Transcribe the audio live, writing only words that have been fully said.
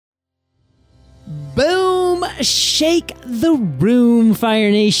shake the room,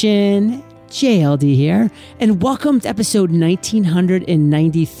 Fire Nation. JLD here, and welcome to episode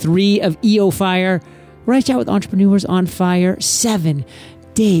 1993 of EO Fire, where I chat with entrepreneurs on fire 7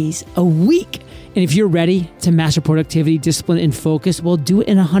 days a week. And if you're ready to master productivity, discipline, and focus, well, do it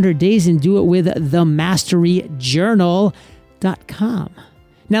in 100 days and do it with themasteryjournal.com.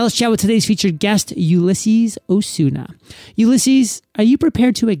 Now let's chat with today's featured guest, Ulyses Osuna. Ulyses, are you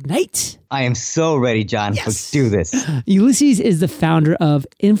prepared to ignite? I am so ready, John. Yes. Let's do this. Ulyses is the founder of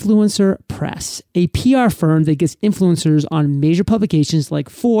Influencer Press, a PR firm that gets influencers on major publications like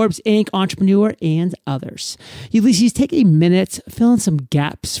Forbes, Inc., Entrepreneur, and others. Ulyses, take a minute, fill in some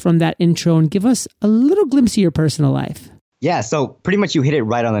gaps from that intro, and give us a little glimpse of your personal life. Yeah, so pretty much you hit it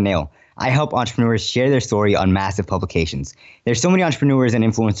right on the nail. I help entrepreneurs share their story on massive publications. There's so many entrepreneurs and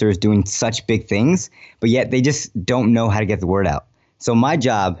influencers doing such big things, but yet they just don't know how to get the word out. So my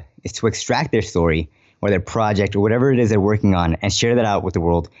job is to extract their story or their project or whatever it is they're working on and share that out with the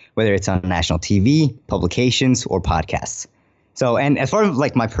world, whether it's on national TV, publications, or podcasts. So, and as far as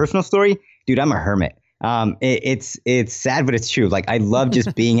like my personal story, dude, I'm a hermit. It's sad, but it's true. Like I love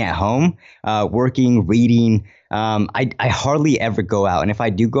just being at home, working, reading. I hardly ever go out. And if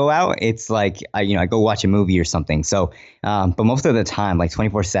I do go out, it's like, I go watch a movie or something. So, but most of the time, like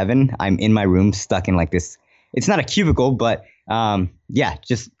 24/7, I'm in my room stuck in like this, it's not a cubicle, but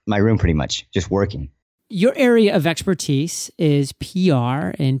just my room pretty much, just working. Your area of expertise is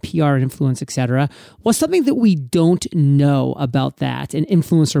PR and PR influence, etc. What's something that we don't know about that and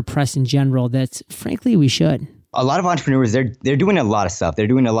influencer press in general that frankly we should? A lot of entrepreneurs, they're doing a lot of stuff. They're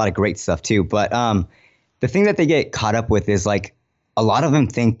doing a lot of great stuff too. But the thing that they get caught up with is like a lot of them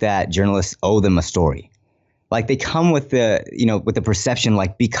think that journalists owe them a story. Like they come with the perception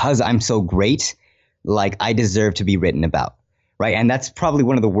like because I'm so great, like I deserve to be written about. Right. And that's probably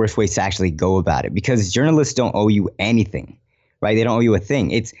one of the worst ways to actually go about it, because journalists don't owe you anything. Right. They don't owe you a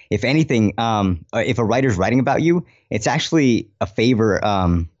thing. It's, if anything, if a writer's writing about you, it's actually a favor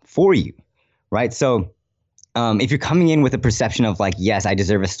for you. Right. So if you're coming in with a perception of like, yes, I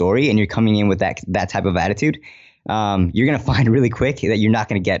deserve a story, and you're coming in with that type of attitude, you're going to find really quick that you're not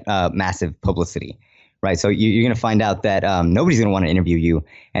going to get massive publicity. Right. So you're going to find out that nobody's going to want to interview you.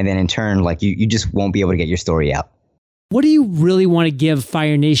 And then in turn, like you just won't be able to get your story out. What do you really want to give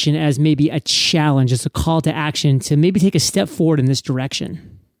Fire Nation as maybe a challenge, as a call to action to maybe take a step forward in this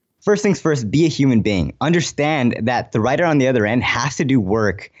direction? First things first, be a human being. Understand that the writer on the other end has to do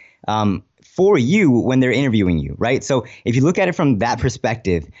work for you when they're interviewing you, right? So if you look at it from that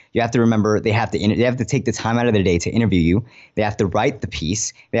perspective, you have to remember they have to take the time out of their day to interview you. They have to write the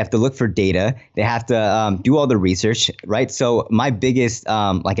piece. They have to look for data. They have to do all the research, right? So my biggest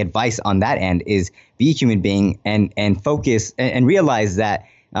advice on that end is be a human being and focus and realize that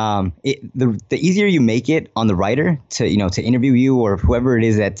the easier you make it on the writer to interview you or whoever it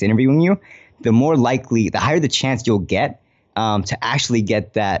is that's interviewing you, the higher the chance you'll get to actually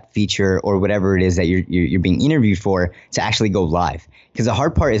get that feature or whatever it is that you're being interviewed for to actually go live. Because the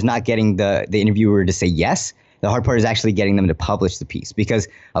hard part is not getting the interviewer to say yes. The hard part is actually getting them to publish the piece. Because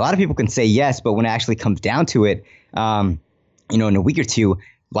a lot of people can say yes, but when it actually comes down to it, in a week or two,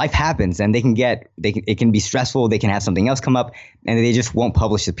 life happens and it can be stressful. They can have something else come up and they just won't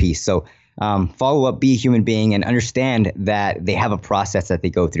publish the piece. So follow up, be a human being, and understand that they have a process that they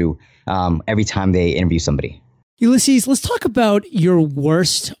go through every time they interview somebody. Ulyses, let's talk about your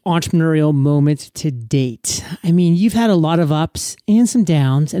worst entrepreneurial moment to date. I mean, you've had a lot of ups and some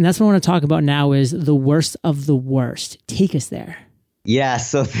downs, and that's what I want to talk about now is the worst of the worst. Take us there. Yeah,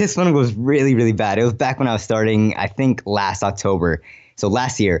 so this one was really, really bad. It was back when I was starting, I think last October. So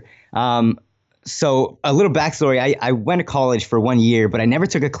last year. So a little backstory, I went to college for 1 year, but I never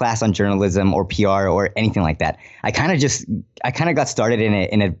took a class on journalism or PR or anything like that. I kind of got started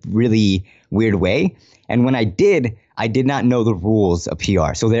in a really weird way. And when I did not know the rules of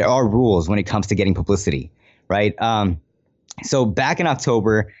PR. So there are rules when it comes to getting publicity, right? So back in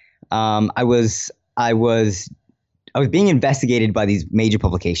October, I was being investigated by these major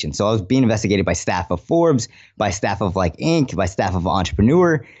publications. So I was being investigated by staff of Forbes, by staff of like Inc., by staff of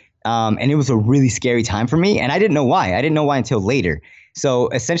Entrepreneur. And it was a really scary time for me. And I didn't know why. I didn't know why until later. So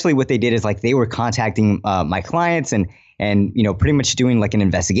essentially what they did is like they were contacting my clients and pretty much doing like an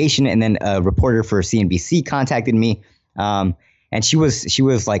investigation. And then a reporter for CNBC contacted me. And she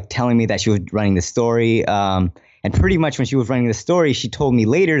was like telling me that she was running the story. And pretty much when she was running the story, she told me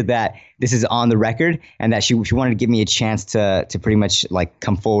later that this is on the record and that she wanted to give me a chance to pretty much like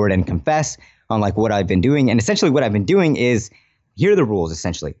come forward and confess on like what I've been doing. And essentially what I've been doing is, here are the rules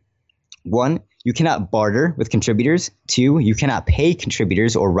essentially. 1, you cannot barter with contributors. 2, you cannot pay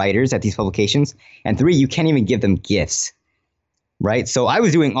contributors or writers at these publications. And 3, you can't even give them gifts, right? So I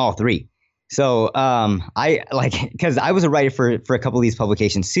was doing all 3. So because I was a writer for a couple of these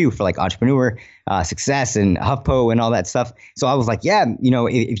publications too, for like Entrepreneur, Success, and HuffPo and all that stuff. So I was like, yeah,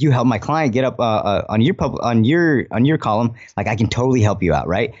 if you help my client get up on your column, like I can totally help you out,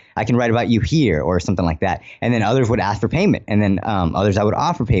 right? I can write about you here or something like that. And then others would ask for payment, and then others I would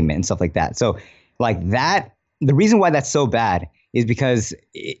offer payment and stuff like that. So like that, the reason why that's so bad is because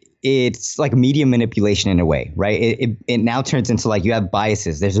it's like media manipulation in a way, right? It now turns into like you have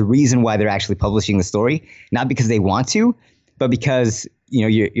biases. There's a reason why they're actually publishing the story, not because they want to, but because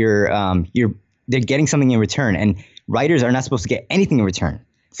they're getting something in return, and writers are not supposed to get anything in return.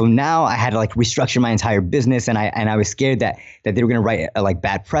 So now I had to like restructure my entire business, and I was scared that they were gonna write like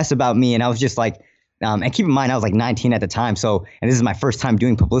bad press about me, and I was just like, and keep in mind I was like 19 at the time, so and this is my first time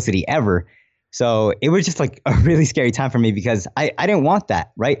doing publicity ever. So it was just like a really scary time for me because I didn't want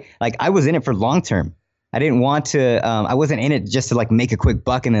that, right? Like I was in it for long term. I didn't want to, I wasn't in it just to like make a quick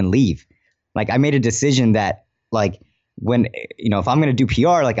buck and then leave. Like I made a decision that like when, if I'm going to do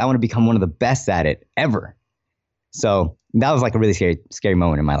PR, like I want to become one of the best at it ever. So that was like a really scary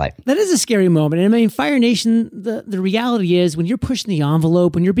moment in my life. That is a scary moment. And I mean, Fire Nation, the reality is when you're pushing the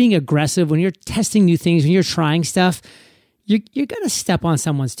envelope, when you're being aggressive, when you're testing new things, when you're trying stuff, you're going to step on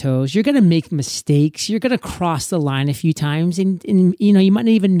someone's toes. You're going to make mistakes. You're going to cross the line a few times, and you might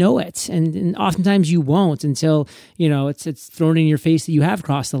not even know it. And oftentimes you won't until, it's thrown in your face that you have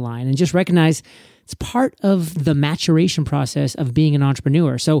crossed the line. And just recognize it's part of the maturation process of being an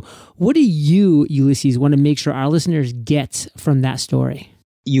entrepreneur. So what do you, Ulyses, want to make sure our listeners get from that story?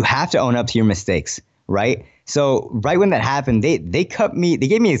 You have to own up to your mistakes, right? So right when that happened, they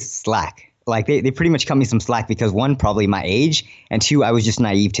gave me a slack. Like they pretty much cut me some slack because 1, probably my age, and 2, I was just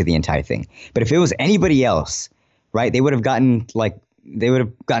naive to the entire thing. But if it was anybody else, right, they would have gotten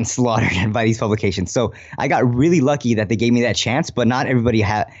slaughtered by these publications. So I got really lucky that they gave me that chance, but not everybody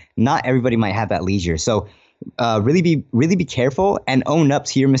might have that leisure. So really be careful and own up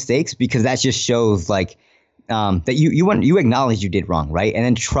to your mistakes, because that just shows like that you acknowledge you did wrong, right? And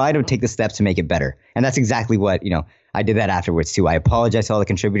then try to take the steps to make it better. And that's exactly what, I did that afterwards too. I apologized to all the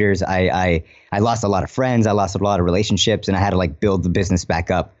contributors. I lost a lot of friends. I lost a lot of relationships, and I had to like build the business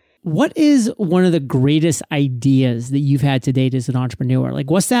back up. What is one of the greatest ideas that you've had to date as an entrepreneur? Like,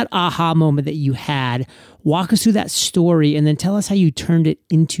 what's that aha moment that you had? Walk us through that story, and then tell us how you turned it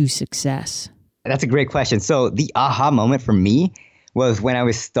into success. That's a great question. So the aha moment for me was when I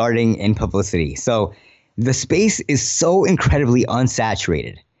was starting in publicity. So the space is so incredibly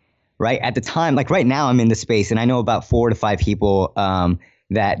unsaturated, right? At the time, like right now I'm in the space and I know about 4 to 5 people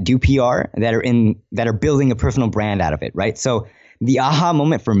that do PR that are building a personal brand out of it, right? So the aha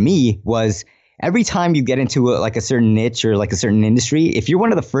moment for me was every time you get into like a certain niche or like a certain industry, if you're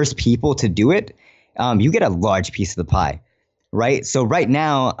one of the first people to do it, you get a large piece of the pie, right? So right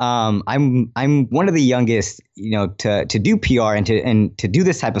now, I'm one of the youngest, to do PR and to do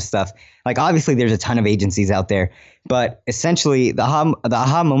this type of stuff. Like obviously, there's a ton of agencies out there, but essentially, the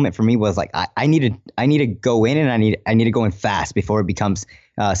aha moment for me was like I need to go in, and I need to go in fast before it becomes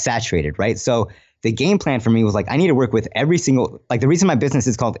saturated, right? So the game plan for me was like I need to work with every single, like the reason my business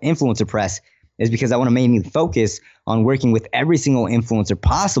is called Influencer Press is because I want to mainly focus on working with every single influencer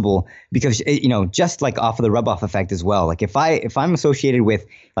possible, because just like off of the rub-off effect as well. Like if I'm associated with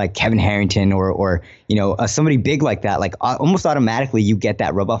like Kevin Harrington or somebody big like that, like almost automatically you get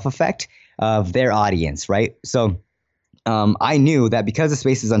that rub-off effect of their audience, right? So I knew that because the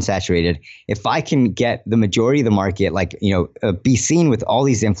space is unsaturated, if I can get the majority of the market, like be seen with all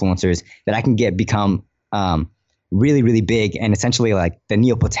these influencers, that I can become really, really big and essentially like the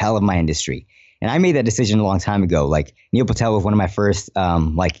Neil Patel of my industry. And I made that decision a long time ago. Like Neil Patel was one of my first,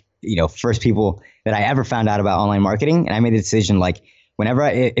 first people that I ever found out about online marketing. And I made the decision like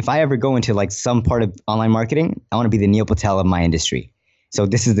if I ever go into like some part of online marketing, I want to be the Neil Patel of my industry. So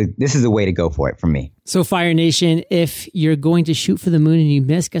this is the way to go for it for me. So Fire Nation, if you're going to shoot for the moon and you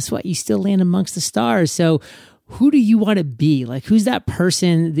miss, guess what? You still land amongst the stars. So who do you want to be? Like, who's that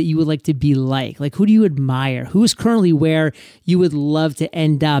person that you would like to be like? Like, who do you admire? Who is currently where you would love to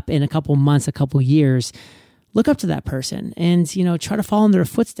end up in a couple months, a couple years? Look up to that person and, try to follow in their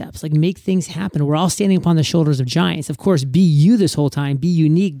footsteps, like make things happen. We're all standing upon the shoulders of giants. Of course, be you this whole time, be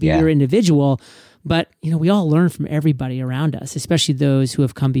unique, be your individual. But, we all learn from everybody around us, especially those who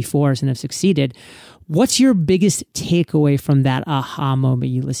have come before us and have succeeded. What's your biggest takeaway from that aha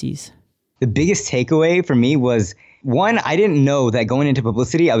moment, Ulyses? The biggest takeaway for me was, one, I didn't know that going into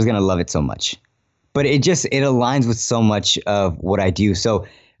publicity, I was going to love it so much. But it aligns with so much of what I do. So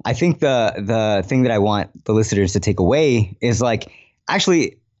I think the thing that I want the listeners to take away is like,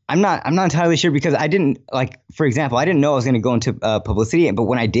 actually, I'm not entirely sure because I didn't like, for example, I didn't know I was going to go into publicity, but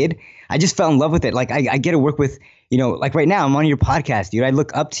when I did, I just fell in love with it. Like I get to work with, like right now I'm on your podcast, dude. I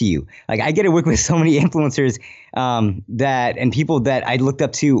look up to you. Like I get to work with so many influencers and people that I looked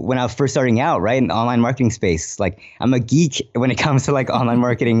up to when I was first starting out, right, in the online marketing space. Like I'm a geek when it comes to like online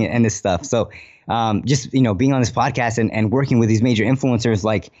marketing and this stuff. So just being on this podcast and working with these major influencers,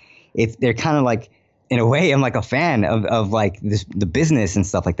 like they're kind of like, in a way, I'm like a fan of like the business and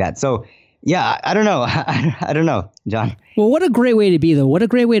stuff like that. So yeah, I don't know. I don't know, John. Well, what a great way to be, though. What a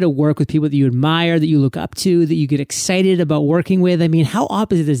great way to work with people that you admire, that you look up to, that you get excited about working with. I mean, how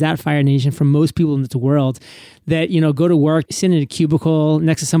opposite is that, Fire Nation, from most people in this world that, go to work, sit in a cubicle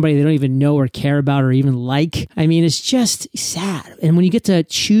next to somebody they don't even know or care about or even like? I mean, it's just sad. And when you get to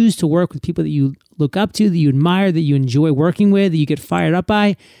choose to work with people that you look up to, that you admire, that you enjoy working with, that you get fired up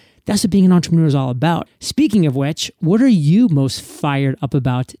by, that's what being an entrepreneur is all about. Speaking of which, what are you most fired up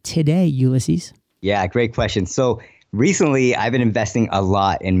about today, Ulyses? Yeah, great question. So recently, I've been investing a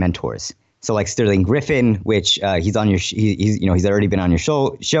lot in mentors. So like Sterling Griffin, which he's on your, he's already been on your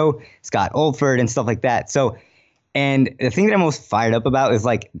show, Scott Oldford and stuff like that. So, and the thing that I'm most fired up about is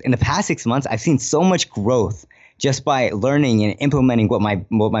like in the past 6 months, I've seen so much growth just by learning and implementing what my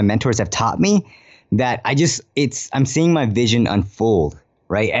mentors have taught me that I'm seeing my vision unfold.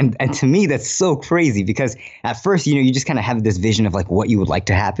 Right. And to me, that's so crazy because at first, you just kind of have this vision of like what you would like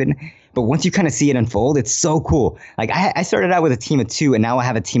to happen. But once you kind of see it unfold, it's so cool. Like I started out with a team of 2 and now I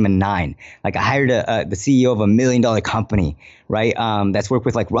have a team of 9. Like I hired the CEO of $1 million company. Right. That's worked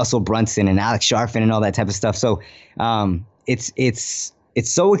with like Russell Brunson and Alex Sharfin and all that type of stuff. So it's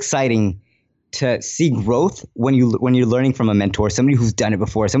so exciting to see growth when you're learning from a mentor, somebody who's done it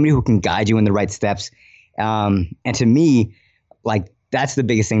before, somebody who can guide you in the right steps. And to me, like, that's the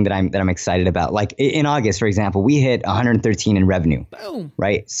biggest thing that I'm excited about. Like in August, for example, we hit 113 in revenue. Boom.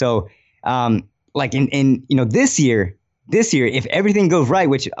 Right. So, like in this year, if everything goes right,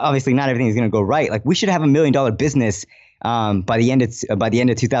 which obviously not everything is going to go right, like we should have $1 million business by the end of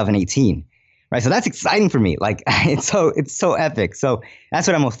 2018. Right. So that's exciting for me. Like it's so epic. So that's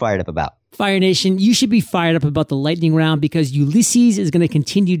what I'm most fired up about. Fire Nation, you should be fired up about the lightning round because Ulyses is going to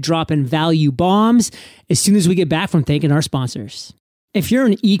continue dropping value bombs as soon as we get back from thanking our sponsors. If you're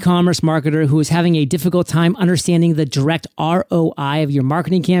an e-commerce marketer who is having a difficult time understanding the direct ROI of your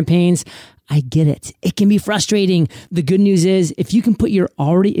marketing campaigns, I get it. It can be frustrating. The good news is if you can put your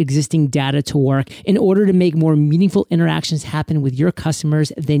already existing data to work in order to make more meaningful interactions happen with your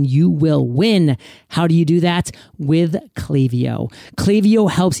customers, then you will win. How do you do that? With Klaviyo. Klaviyo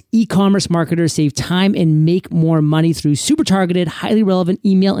helps e-commerce marketers save time and make more money through super targeted, highly relevant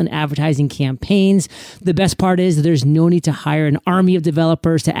email and advertising campaigns. The best part is there's no need to hire an army of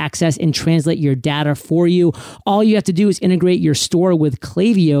developers to access and translate your data for you. All you have to do is integrate your store with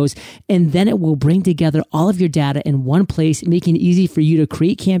Klaviyo's, and then it will bring together all of your data in one place, making it easy for you to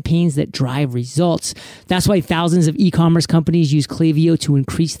create campaigns that drive results. That's why thousands of e-commerce companies use Klaviyo to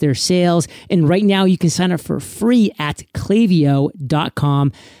increase their sales. And right now you can sign up for free at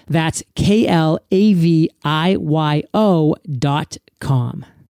klaviyo.com. That's KLAVIYO.com.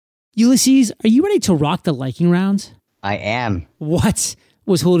 Ulyses, are you ready to rock the lightning round? I am. What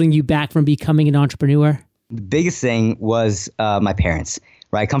was holding you back from becoming an entrepreneur? The biggest thing was my parents.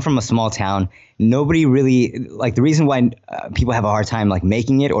 Right, I come from a small town. Nobody really like the reason why people have a hard time like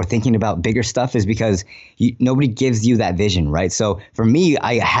making it or thinking about bigger stuff is because nobody gives you that vision, right? So for me,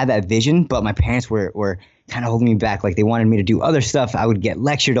 I had that vision, but my parents were kind of holding me back. Like they wanted me to do other stuff. I would get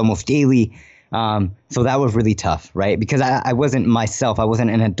lectured almost daily. So that was really tough, right? Because I wasn't myself. I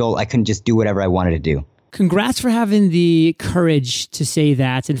wasn't an adult. I couldn't just do whatever I wanted to do. Congrats for having the courage to say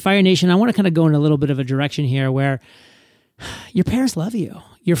that. And Fire Nation, I want to kind of go in a little bit of a direction here where your parents love you.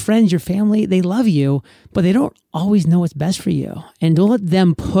 Your friends, your family, they love you, but they don't always know what's best for you. And don't let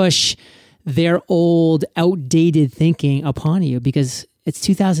them push their old, outdated thinking upon you because it's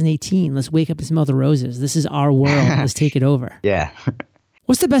 2018. Let's wake up and smell the roses. This is our world. Let's take it over. Yeah.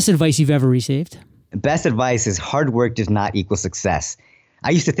 What's the best advice you've ever received? The best advice is hard work does not equal success. I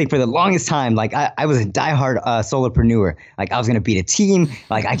used to think for the longest time, like I was a diehard solopreneur. Like I was going to beat a team.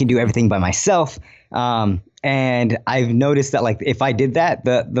 Like I can do everything by myself. And I've noticed that like if I did that,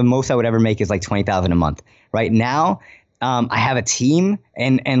 the most I would ever make is like $20,000 a month. Right now, I have a team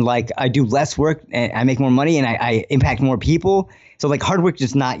and like I do less work and I make more money and I impact more people. So like hard work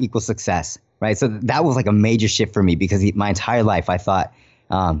does not equal success. Right. So that was like a major shift for me because my entire life I thought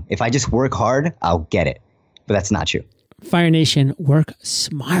if I just work hard, I'll get it. But that's not true. Fire Nation, work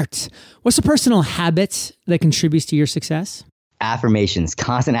smart. What's a personal habit that contributes to your success? affirmations,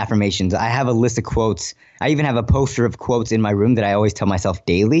 constant affirmations. I have a list of quotes. I even have a poster of quotes in my room that I always tell myself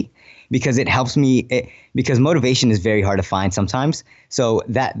daily because it helps me, because motivation is very hard to find sometimes. So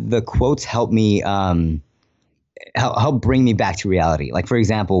that the quotes help me, help bring me back to reality. Like, for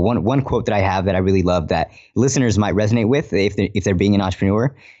example, one quote that I have that I really love that listeners might resonate with if they're being an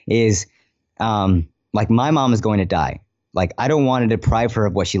entrepreneur is, like, my mom is going to die. Like, I don't want to deprive her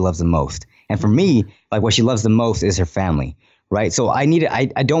of what she loves the most. And for me, like, what she loves the most is her family, right? So I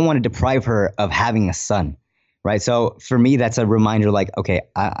don't want to deprive her of having a son, right? So for me, that's a reminder, like, okay,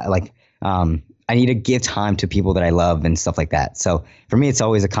 I need to give time to people that I love and stuff like that. So for me, it's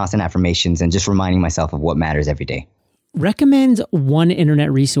always a constant affirmations and just reminding myself of what matters every day. Recommend one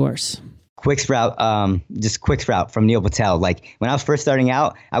internet resource. Quick Sprout from Neil Patel. Like, when I was first starting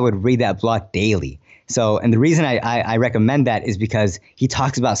out, I would read that blog daily. So, and the reason I recommend that is because he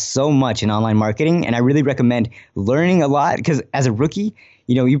talks about so much in online marketing, and I really recommend learning a lot because as a rookie,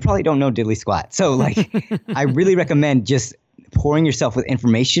 you probably don't know diddly squat. So, like, I really recommend just pouring yourself with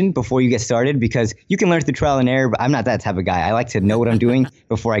information before you get started because you can learn through trial and error, but I'm not that type of guy. I like to know what I'm doing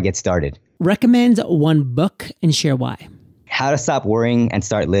before I get started. Recommend one book and share why. How to Stop Worrying and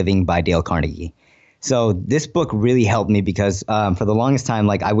Start Living by Dale Carnegie. So this book really helped me because for the longest time,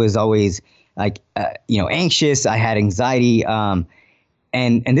 like, I was always anxious. I had anxiety. And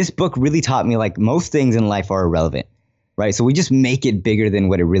this book really taught me, like, most things in life are irrelevant, right? So we just make it bigger than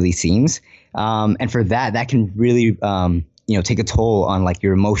what it really seems. And for that can really, take a toll on, like,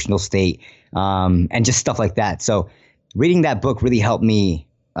 your emotional state and just stuff like that. So reading that book really helped me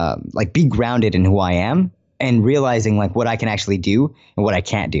be grounded in who I am and realizing, like, what I can actually do and what I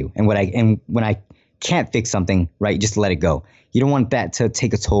can't do. And when I can't fix something, right, just let it go. You don't want that to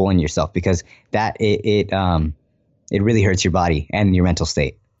take a toll on yourself because that it really hurts your body and your mental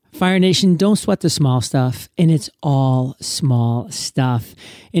state. Fire Nation, don't sweat the small stuff, and it's all small stuff.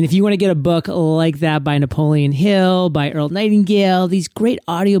 And if you want to get a book like that by Napoleon Hill, by Earl Nightingale, these great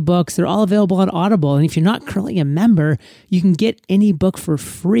audiobooks, they're all available on Audible. And if you're not currently a member, you can get any book for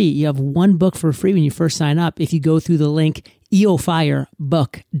free. You have one book for free when you first sign up if you go through the link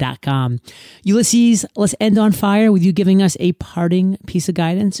eofirebook.com. Ulysses, let's end on fire with you giving us a parting piece of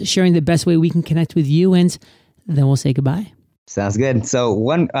guidance, sharing the best way we can connect with you, and then we'll say goodbye. Sounds good. So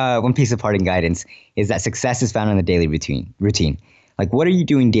one piece of parting guidance is that success is found in the daily routine. Like, what are you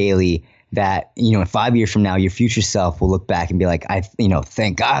doing daily that, in 5 years from now, your future self will look back and be like,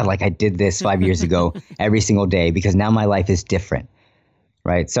 thank God, like, I did this 5 years ago every single day because now my life is different,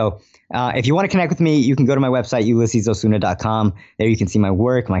 right? So if you want to connect with me, you can go to my website, ulyssesosuna.com. There you can see my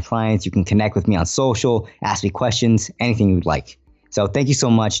work, my clients. You can connect with me on social, ask me questions, anything you would like. So thank you so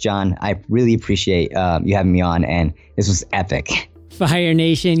much, John. I really appreciate you having me on, and this was epic. Fire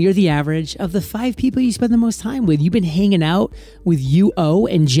Nation, you're the average of the 5 people you spend the most time with. You've been hanging out with UO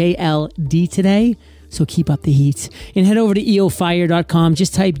and JLD today, so keep up the heat. And head over to eofire.com.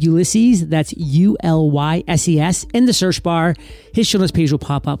 Just type Ulysses, that's Ulysses, in the search bar. His show notes page will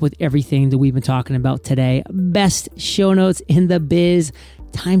pop up with everything that we've been talking about today. Best show notes in the biz,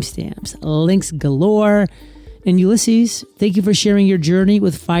 timestamps, links galore. And Ulysses, thank you for sharing your journey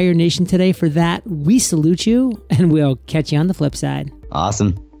with Fire Nation today. For that, we salute you, and we'll catch you on the flip side.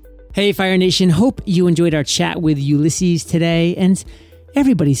 Awesome. Hey, Fire Nation. Hope you enjoyed our chat with Ulysses today. And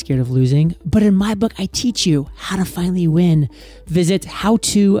everybody's scared of losing, but in my book, I teach you how to finally win. Visit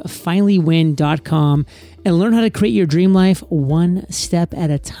howtofinallywin.com and learn how to create your dream life one step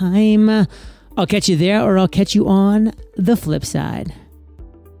at a time. I'll catch you there, or I'll catch you on the flip side.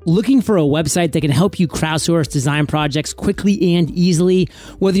 Looking for a website that can help you crowdsource design projects quickly and easily?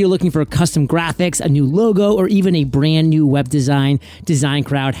 Whether you're looking for custom graphics, a new logo, or even a brand new web design, Design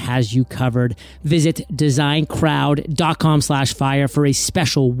Crowd has you covered. Visit designcrowd.com/fire for a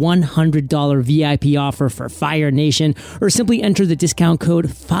special $100 VIP offer for Fire Nation, or simply enter the discount code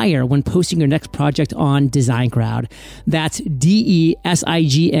FIRE when posting your next project on Design Crowd. That's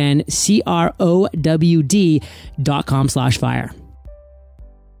DESIGNCROWD.com/fire.